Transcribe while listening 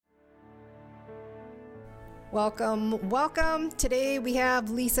Welcome, welcome. Today we have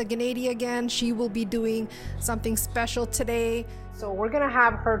Lisa Gennady again. She will be doing something special today. So we're going to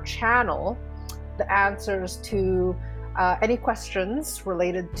have her channel the answers to any questions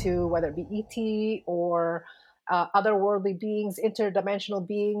related to whether it be ET or otherworldly beings, interdimensional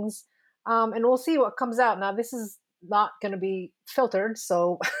beings. And we'll see what comes out. Now, this is not going to be filtered,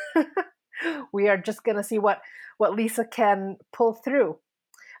 so we are just going to see what Lisa can pull through.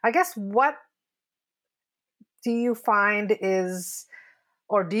 I guess what do you find is,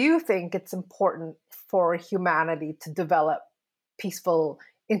 or do you think it's important for humanity to develop peaceful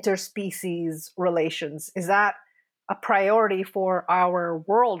interspecies relations? Is that a priority for our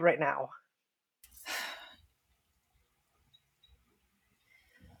world right now?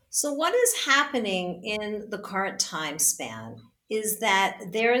 So, what is happening in the current time span is that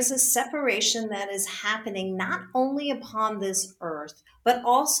there is a separation that is happening not only upon this earth, but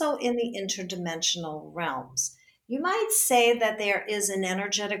also in the interdimensional realms. You might say that there is an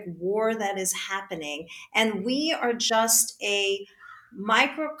energetic war that is happening, and we are just a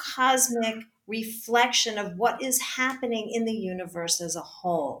microcosmic reflection of what is happening in the universe as a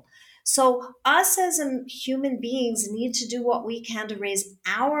whole. So, us as human beings need to do what we can to raise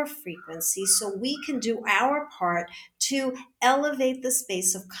our frequency so we can do our part to elevate the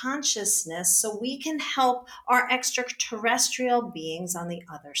space of consciousness so we can help our extraterrestrial beings on the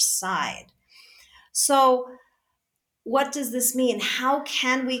other side. So, what does this mean? How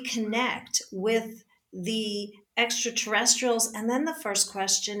can we connect with the extraterrestrials? And then the first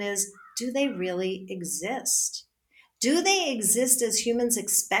question is, do they really exist? Do they exist as humans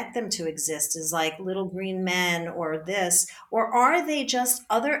expect them to exist, as like little green men or this? Or are they just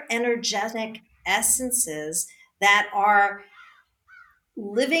other energetic essences that are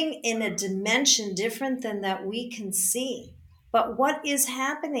living in a dimension different than that we can see? But what is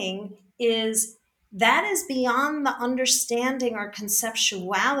happening is that is beyond the understanding or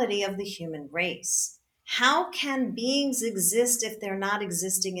conceptuality of the human race. How can beings exist if they're not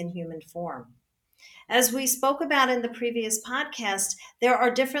existing in human form? As we spoke about in the previous podcast, there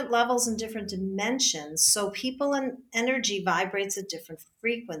are different levels and different dimensions. So people and energy vibrates at different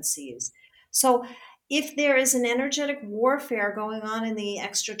frequencies. So if there is an energetic warfare going on in the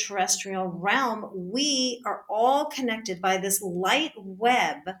extraterrestrial realm, we are all connected by this light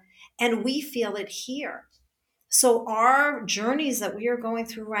web and we feel it here. So our journeys that we are going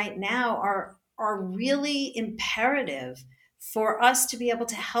through right now are really imperative for us to be able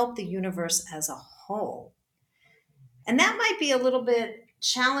to help the universe as a whole. And that might be a little bit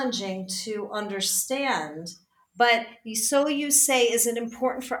challenging to understand, but so you say, is it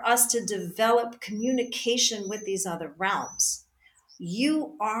important for us to develop communication with these other realms?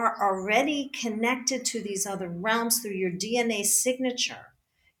 You are already connected to these other realms through your DNA signature.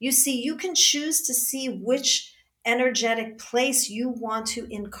 You see, you can choose to see which energetic place you want to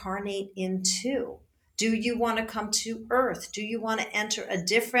incarnate into. Do you want to come to Earth? Do you want to enter a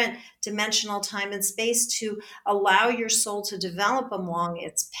different dimensional time and space to allow your soul to develop along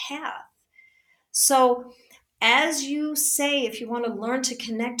its path? So, as you say, if you want to learn to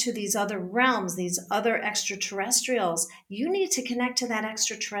connect to these other realms, these other extraterrestrials, you need to connect to that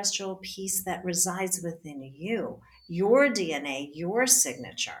extraterrestrial piece that resides within you, your DNA, your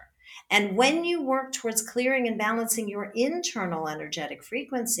signature. And when you work towards clearing and balancing your internal energetic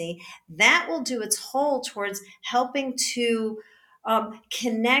frequency, that will do its whole towards helping to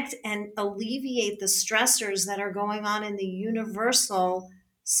connect and alleviate the stressors that are going on in the universal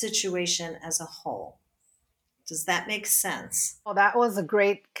situation as a whole. Does that make sense? Well, that was a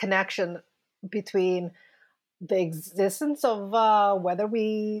great connection between the existence of whether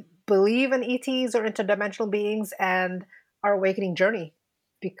we believe in ETs or interdimensional beings and our awakening journey,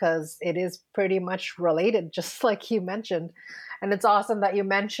 because it is pretty much related, just like you mentioned. And it's awesome that you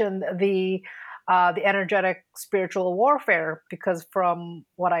mentioned the energetic spiritual warfare, because from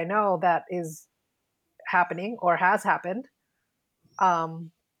what I know, that is happening or has happened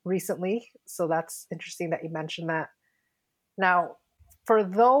um, recently. So that's interesting that you mentioned that. Now, for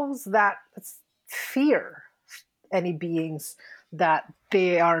those that fear any beings that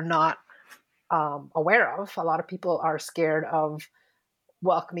they are not aware of, a lot of people are scared of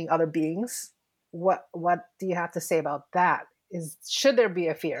welcoming other beings. What do you have to say about that? Is should there be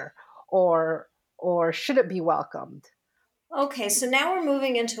a fear, or should it be welcomed? Okay, so now we're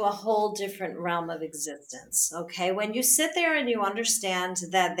moving into a whole different realm of existence. Okay, when you sit there and you understand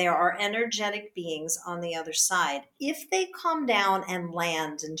that there are energetic beings on the other side, if they come down and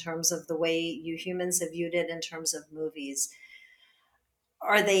land in terms of the way you humans have viewed it in terms of movies,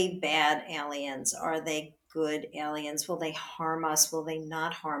 are they bad aliens? Are they good aliens? Will they harm us? Will they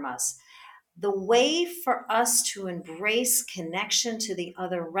not harm us? The way for us to embrace connection to the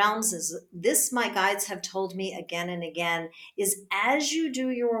other realms is this, my guides have told me again and again, is as you do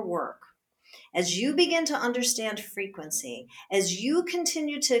your work, as you begin to understand frequency, as you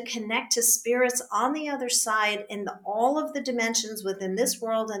continue to connect to spirits on the other side in all of the dimensions within this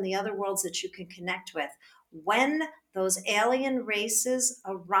world and the other worlds that you can connect with, when those alien races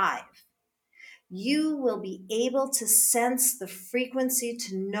arrive, you will be able to sense the frequency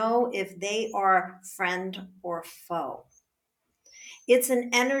to know if they are friend or foe. It's an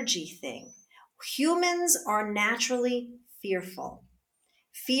energy thing. Humans are naturally fearful.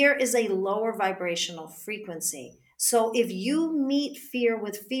 Fear is a lower vibrational frequency. So if you meet fear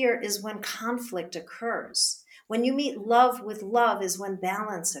with fear is when conflict occurs. When you meet love with love is when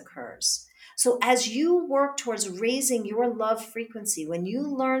balance occurs. So as you work towards raising your love frequency, when you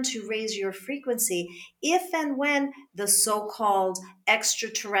learn to raise your frequency, if and when the so-called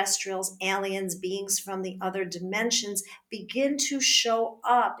extraterrestrials, aliens, beings from the other dimensions begin to show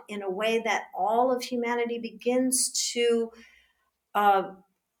up in a way that all of humanity begins to uh,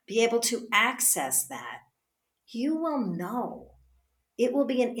 be able to access that, you will know. It will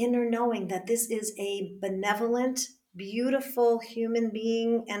be an inner knowing that this is a benevolent, beautiful human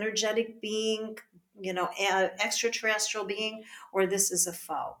being, energetic being, extraterrestrial being, or this is a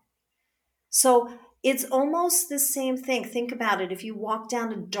foe. So it's almost the same thing. Think about it. If you walk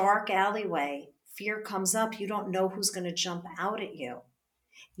down a dark alleyway, fear comes up, you don't know who's going to jump out at you.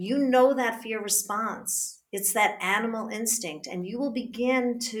 You know that fear response. It's that animal instinct. And you will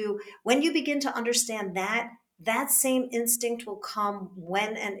begin to, when you begin to understand that, that same instinct will come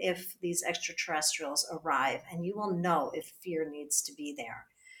when and if these extraterrestrials arrive. And you will know if fear needs to be there.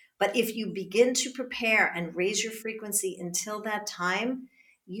 But if you begin to prepare and raise your frequency until that time,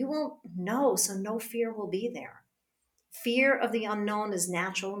 you will know. So no fear will be there. Fear of the unknown is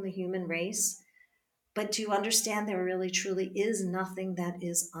natural in the human race. But do you understand there really truly is nothing that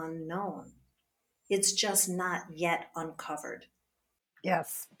is unknown? It's just not yet uncovered.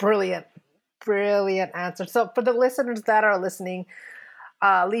 Yes, brilliant, brilliant answer. So, for the listeners that are listening,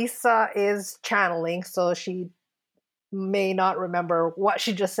 Lisa is channeling, so she may not remember what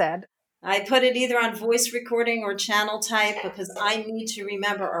she just said. I put it either on voice recording or channel type because I need to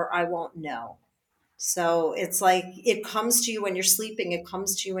remember or I won't know. So it's like it comes to you when you're sleeping, it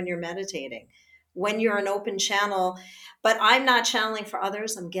comes to you when you're meditating, when you're an open channel. But I'm not channeling for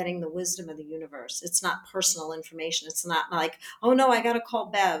others. I'm getting the wisdom of the universe. It's not personal information. It's not like, oh no, I got to call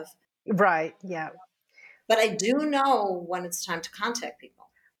Bev. Right, yeah. But I do know when it's time to contact people.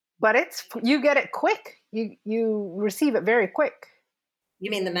 But it's you get it quick. You receive it very quick. You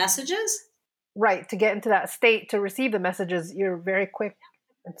mean the messages? Right, to get into that state to receive the messages, you're very quick.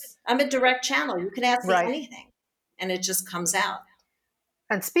 It's I'm a direct channel. You can ask me right. anything and it just comes out.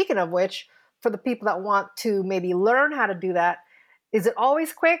 And speaking of which, for the people that want to maybe learn how to do that, is it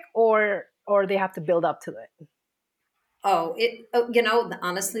always quick or they have to build up to it?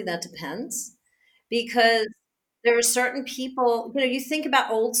 Honestly, that depends because there are certain people, you think about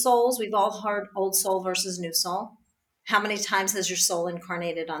old souls. We've all heard old soul versus new soul. How many times has your soul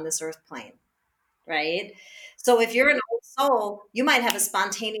incarnated on this earth plane? Right. So if you're an old soul, you might have a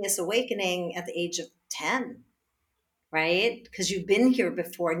spontaneous awakening at the age of 10, right? Because you've been here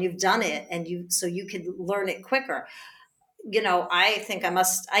before and you've done it and so you could learn it quicker. I think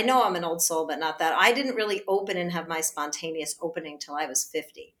I know I'm an old soul, but not that. I didn't really open and have my spontaneous opening till I was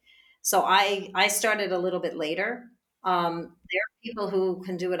 50. So I started a little bit later. There are people who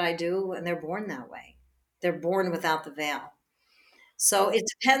can do what I do and they're born that way. They're born without the veil. So it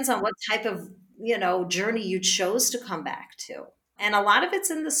depends on what type of, journey you chose to come back to. And a lot of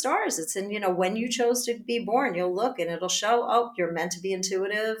it's in the stars. It's in, when you chose to be born, you'll look and it'll show, oh, you're meant to be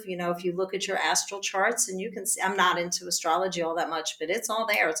intuitive. If you look at your astral charts and you can see, I'm not into astrology all that much, but it's all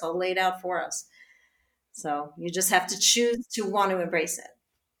there. It's all laid out for us. So you just have to choose to want to embrace it.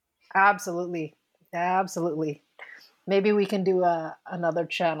 Absolutely. Absolutely. Maybe we can do another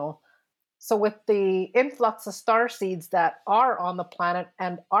channel. So, with the influx of star seeds that are on the planet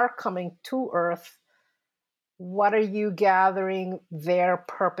and are coming to Earth, what are you gathering their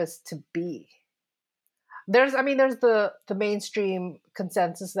purpose to be? There's the mainstream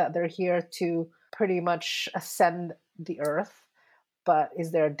consensus that they're here to pretty much ascend the Earth, but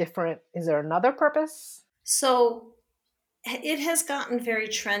is there another purpose? So it has gotten very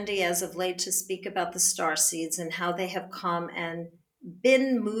trendy as of late to speak about the star seeds and how they have come and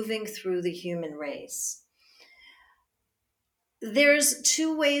been moving through the human race. There's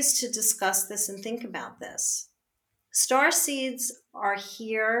two ways to discuss this and think about this. Star seeds are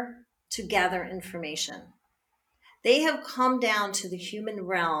here to gather information. They have come down to the human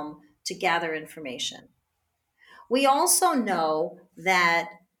realm to gather information. We also know that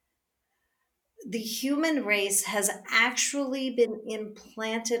the human race has actually been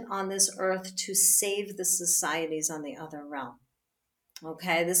implanted on this earth to save the societies on the other realm.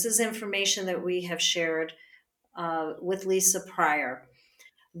 Okay, this is information that we have shared with Lisa prior.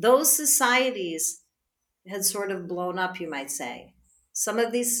 Those societies had sort of blown up, you might say. Some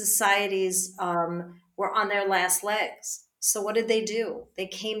of these societies were on their last legs. So, what did they do? They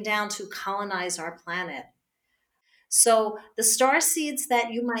came down to colonize our planet. So the star seeds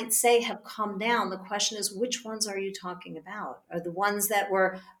that you might say have come down, the question is, which ones are you talking about? Are the ones that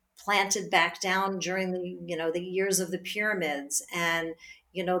were planted back down during the years of the pyramids and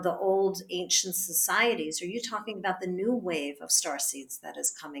the old ancient societies? Are you talking about the new wave of star seeds that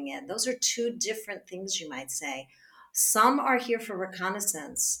is coming in? Those are two different things, you might say. Some are here for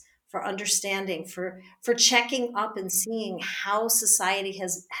reconnaissance, for understanding, for checking up and seeing how society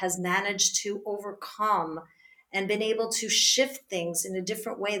has managed to overcome and been able to shift things in a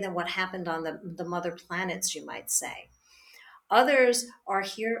different way than what happened on the mother planets, you might say. Others are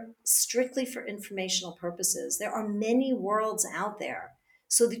here strictly for informational purposes. There are many worlds out there.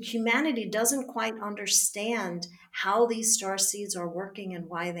 So the humanity doesn't quite understand how these star seeds are working and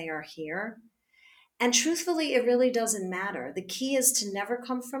why they are here. And truthfully, it really doesn't matter. The key is to never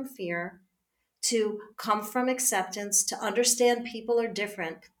come from fear, to come from acceptance, to understand people are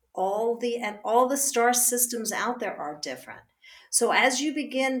different. All the star systems out there are different. So as you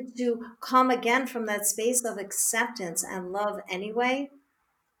begin to come again from that space of acceptance and love anyway,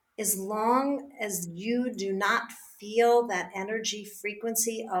 as long as you do not feel that energy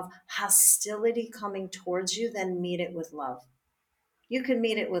frequency of hostility coming towards you, then meet it with love. You can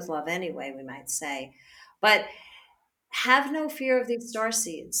meet it with love anyway, we might say. But have no fear of these star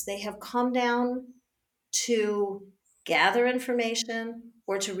seeds. They have come down to gather information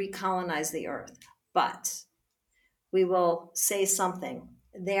or to recolonize the earth. But we will say something.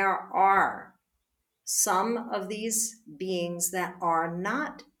 There are some of these beings that are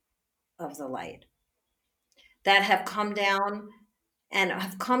not of the light, that have come down and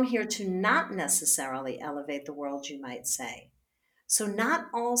have come here to not necessarily elevate the world, you might say. So, not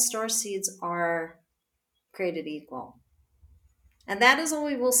all star seeds are created equal. And that is all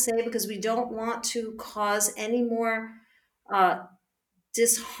we will say because we don't want to cause any more uh,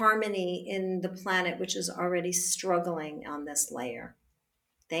 disharmony in the planet, which is already struggling on this layer.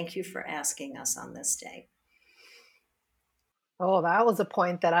 Thank you for asking us on this day. Oh, that was a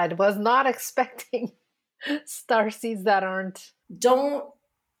point that I was not expecting. Star seeds that aren't. Don't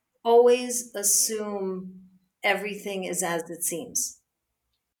always assume everything is as it seems.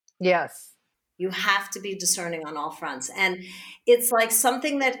 Yes. You have to be discerning on all fronts. And it's like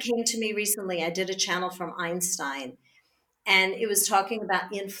something that came to me recently. I did a channel from Einstein, and it was talking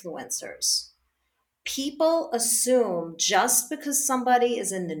about influencers. People assume just because somebody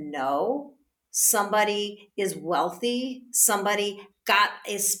is in the know, somebody is wealthy, somebody got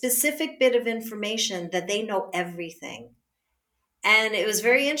a specific bit of information that they know everything. And it was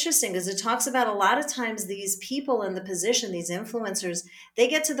very interesting because it talks about a lot of times these people in the position, these influencers, they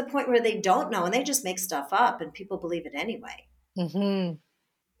get to the point where they don't know and they just make stuff up and people believe it anyway. Hmm.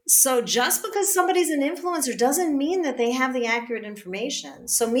 So just because somebody's an influencer doesn't mean that they have the accurate information.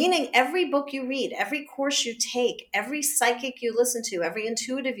 So meaning every book you read, every course you take, every psychic you listen to, every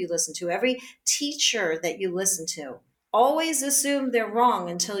intuitive you listen to, every teacher that you listen to, always assume they're wrong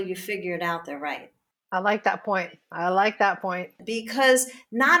until you figure it out they're right. I like that point. I like that point. Because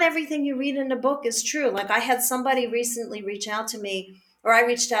not everything you read in a book is true. Like I had somebody recently reach out to me, or I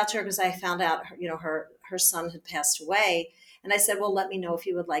reached out to her because I found out, her son had passed away, and I said, "Well, let me know if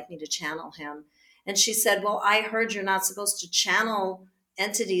you would like me to channel him." And she said, "Well, I heard you're not supposed to channel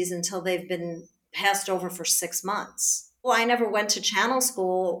entities until they've been passed over for 6 months." Well, I never went to channel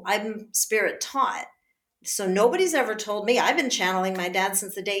school. I'm spirit taught. So nobody's ever told me. I've been channeling my dad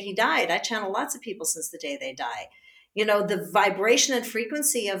since the day he died. I channel lots of people since the day they die. The vibration and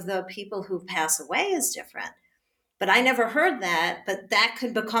frequency of the people who pass away is different. But I never heard that, but that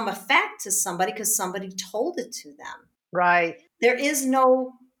could become a fact to somebody because somebody told it to them. Right. There is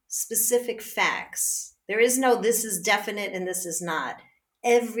no specific facts. There is no this is definite and this is not.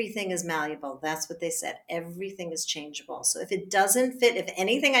 Everything is malleable. That's what they said. Everything is changeable. So if it doesn't fit, if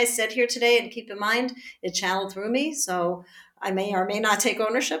anything I said here today, and keep in mind, it channeled through me, so I may or may not take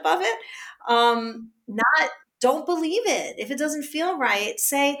ownership of it. Not Don't believe it. If it doesn't feel right,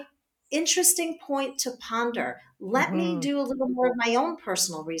 say, interesting point to ponder. Let me Hmm. do a little more of my own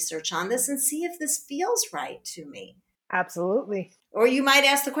personal research on this and see if this feels right to me. Absolutely. Or you might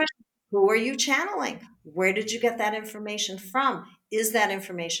ask the question, who are you channeling? Where did you get that information from? is that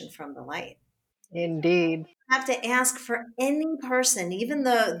information from the light? Indeed. Have to ask for any person, even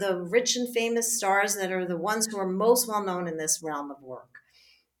the rich and famous stars that are the ones who are most well known in this realm of work.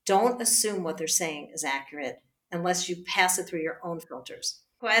 Don't assume what they're saying is accurate unless you pass it through your own filters.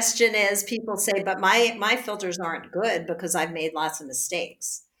 Question is, people say, but my filters aren't good because I've made lots of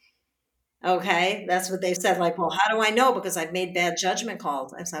mistakes. Okay, that's what they've said. Like, well, how do I know? Because I've made bad judgment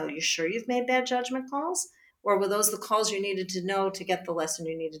calls. I said, are you sure you've made bad judgment calls? Or were those the calls you needed to know to get the lesson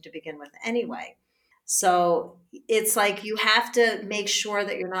you needed to begin with anyway? So it's like you have to make sure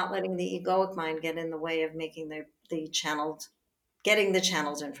that you're not letting the egoic mind get in the way of making the channeled, getting the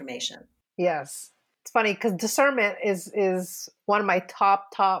channeled information. Yes. It's funny because discernment is one of my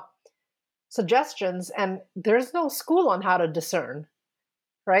top suggestions, and there's no school on how to discern,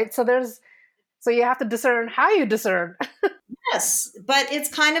 right? So you have to discern how you discern. Yes, but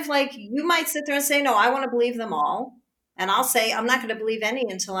it's kind of like you might sit there and say, no, I want to believe them all. And I'll say, I'm not going to believe any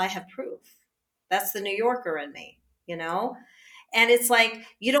until I have proof. That's the New Yorker in me, you know? And it's like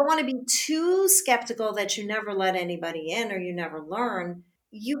you don't want to be too skeptical that you never let anybody in or you never learn.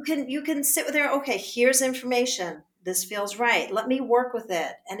 You can sit with there, okay, here's information. This feels right. Let me work with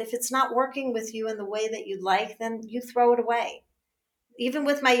it. And if it's not working with you in the way that you'd like, then you throw it away. Even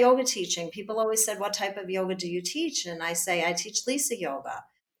with my yoga teaching, people always said, what type of yoga do you teach? And I say, I teach Lisa yoga.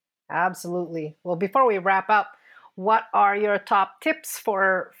 Absolutely. Well, before we wrap up, what are your top tips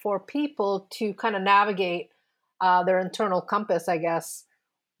for people to kind of navigate their internal compass, I guess,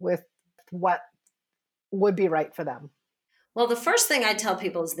 with what would be right for them? Well, the first thing I tell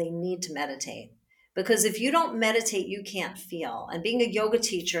people is they need to meditate. Because if you don't meditate, you can't feel. And being a yoga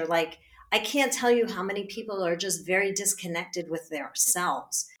teacher, like, I can't tell you how many people are just very disconnected with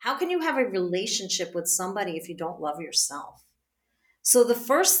themselves. How can you have a relationship with somebody if you don't love yourself? So the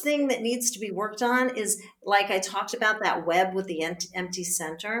first thing that needs to be worked on is, like I talked about, that web with the empty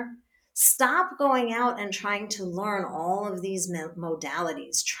center. Stop going out and trying to learn all of these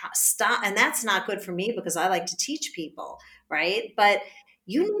modalities. Stop, and that's not good for me because I like to teach people, right? But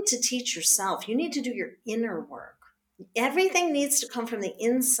you need to teach yourself. You need to do your inner work. Everything needs to come from the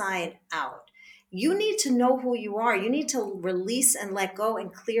inside out. You need to know who you are. You need to release and let go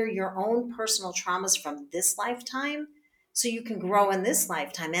and clear your own personal traumas from this lifetime so you can grow in this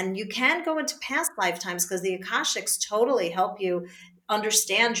lifetime. And you can go into past lifetimes because the Akashics totally help you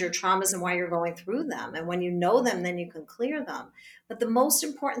understand your traumas and why you're going through them. And when you know them, then you can clear them. But the most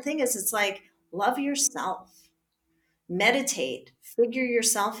important thing is it's like love yourself, meditate, figure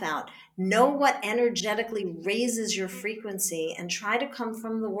yourself out, know what energetically raises your frequency, and try to come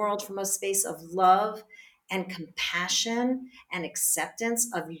from the world from a space of love and compassion and acceptance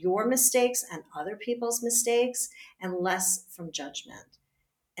of your mistakes and other people's mistakes, and less from judgment.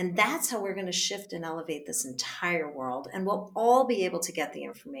 And that's how we're going to shift and elevate this entire world. And we'll all be able to get the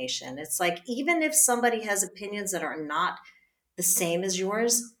information. It's like, even if somebody has opinions that are not the same as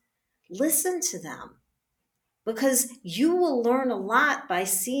yours, listen to them, because you will learn a lot by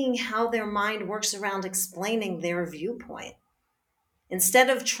seeing how their mind works around explaining their viewpoint. Instead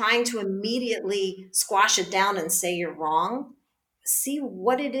of trying to immediately squash it down and say you're wrong, see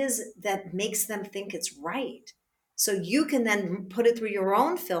what it is that makes them think it's right. So you can then put it through your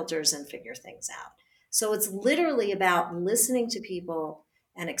own filters and figure things out. So it's literally about listening to people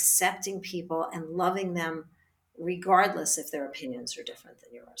and accepting people and loving them, regardless if their opinions are different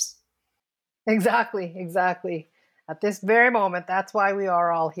than yours. Exactly, exactly. At this very moment, that's why we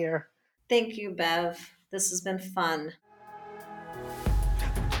are all here. Thank you, Bev. This has been fun.